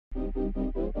Guys,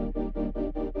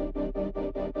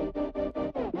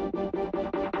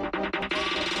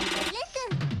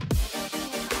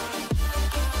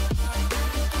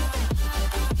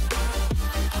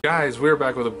 we're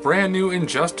back with a brand new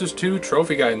Injustice 2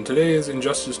 trophy guide, and today's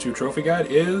Injustice 2 trophy guide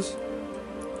is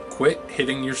Quit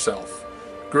Hitting Yourself.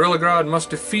 Gorilla Grodd must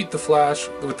defeat the Flash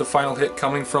with the final hit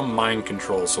coming from mind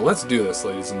control. So let's do this,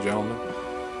 ladies and gentlemen.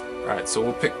 Alright, so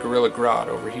we'll pick Gorilla Grodd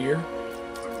over here,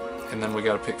 and then we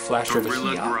gotta pick Flash over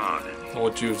here.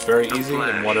 Which is very easy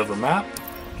in whatever map.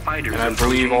 And I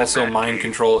believe also mind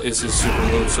control is his super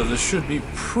move, so this should be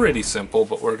pretty simple,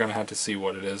 but we're gonna have to see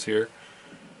what it is here.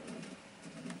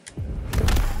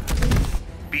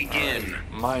 Begin.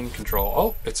 Mind control.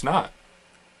 Oh, it's not.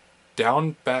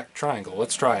 Down, back, triangle.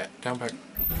 Let's try it. Down, back.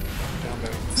 Down,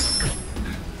 back.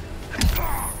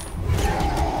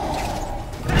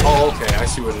 Oh, okay. I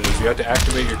see what it is. You have to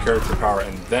activate your character power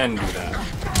and then do that.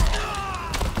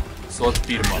 So let's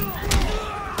beat him up.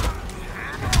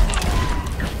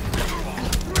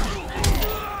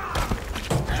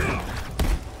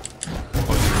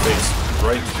 What's your face?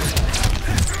 Right.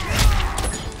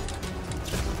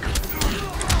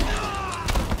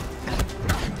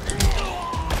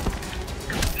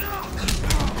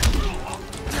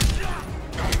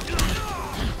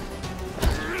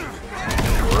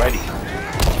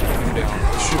 It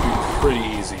should be pretty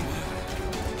easy.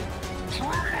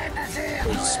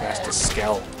 We just smashed a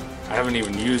scalp. I haven't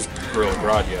even used Gorilla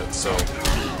Grodd yet, so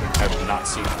I have not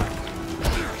seen that.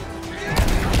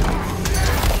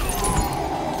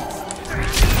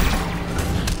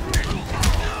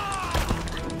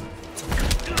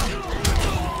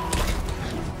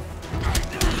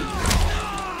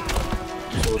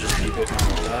 So we'll just keep hitting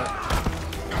with that.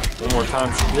 One more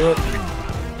time should do it.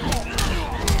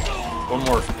 One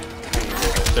more.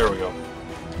 There we go.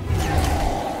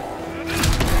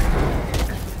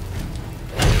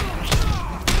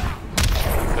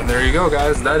 And there you go,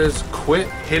 guys. That is Quit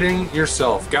Hitting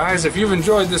Yourself. Guys, if you've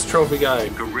enjoyed this trophy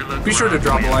guide, be sure to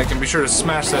drop a like and be sure to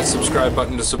smash that subscribe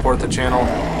button to support the channel.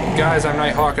 Guys, I'm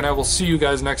Nighthawk, and I will see you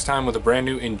guys next time with a brand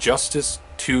new Injustice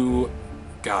 2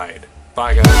 guide.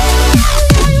 Bye,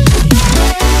 guys.